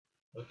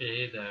Okay,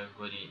 hey there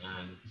everybody,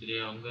 and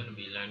today I'm going to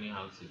be learning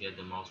how to get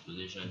the mouse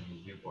position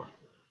in viewport.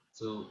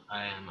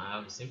 I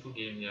have a simple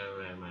game here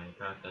where my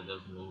character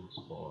just moves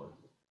forward.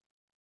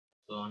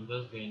 So I'm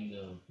just going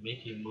to make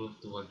him move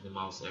towards the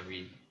mouse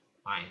every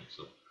time.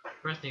 So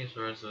first things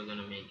first, we're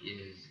going to make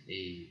is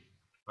a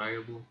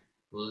variable.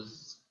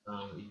 Because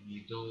if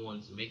you don't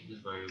want to make this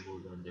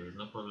variable, then there is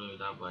no problem with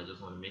that, but I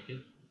just want to make it.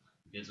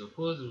 Okay, so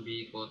pose will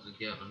be equal to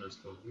get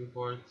underscore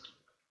viewport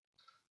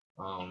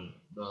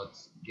dot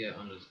get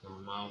underscore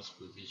mouse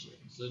position.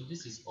 So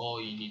this is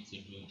all you need to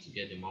do to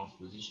get the mouse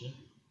position,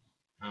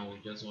 and we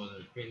just want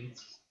to print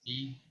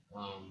the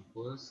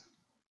pose,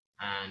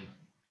 and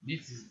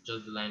this is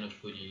just the line of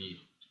code you need,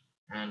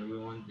 and we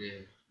want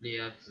the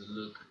player to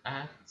look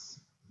at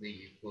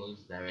the pose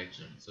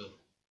direction. So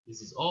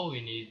this is all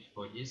we need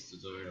for this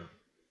tutorial,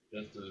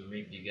 just to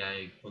make the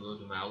guy follow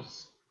the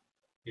mouse.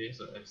 Okay,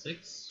 so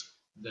F6,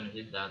 I'm gonna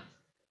hit that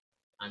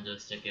and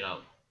just check it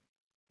out.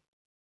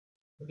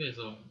 Okay,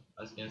 so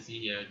as you can see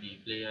here, the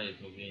player is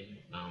moving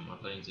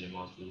according to the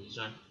mouse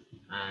position,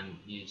 and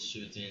he's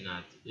shooting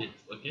at it.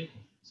 Okay,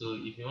 so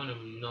if you want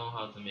to know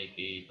how to make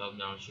a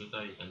top-down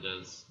shooter, you can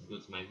just go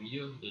to my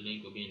video. The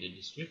link will be in the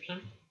description.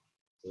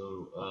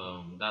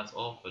 So that's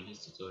all for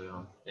this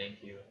tutorial.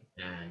 Thank you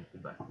and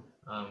goodbye.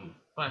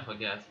 Before I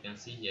forget, as you can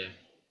see here,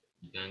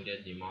 you can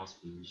get the mouse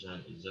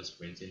position. It's just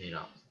printing it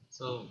out.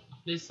 So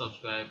please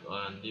subscribe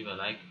and leave a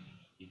like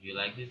if you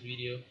like this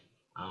video.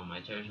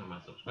 I cherish all my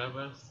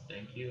subscribers.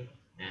 Thank you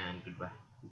and goodbye.